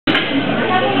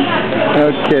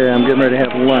Okay, I'm getting ready to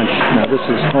have lunch. Now this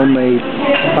is homemade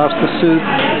pasta soup.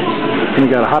 And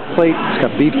we got a hot plate. It's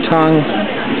got beef tongue,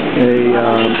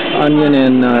 onion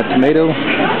and tomato,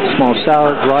 small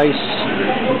salad, rice,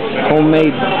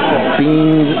 homemade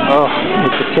beans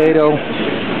with potato.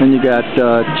 Then you got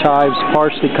chives,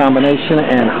 parsley combination,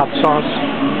 and hot sauce.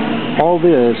 All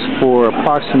this for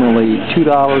approximately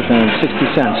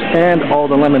 $2.60, and all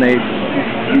the lemonade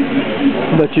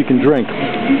that you can drink.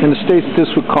 In the States, this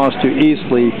would cost you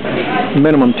easily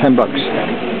minimum $10.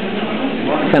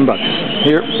 $10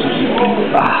 here,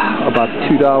 about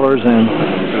 $2 and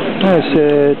I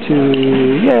said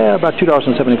about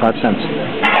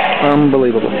 $2.75.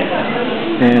 Unbelievable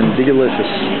and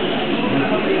delicious.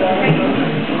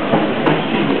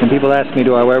 And people ask me,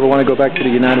 do I ever want to go back to the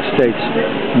United States?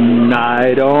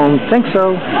 I don't think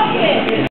so.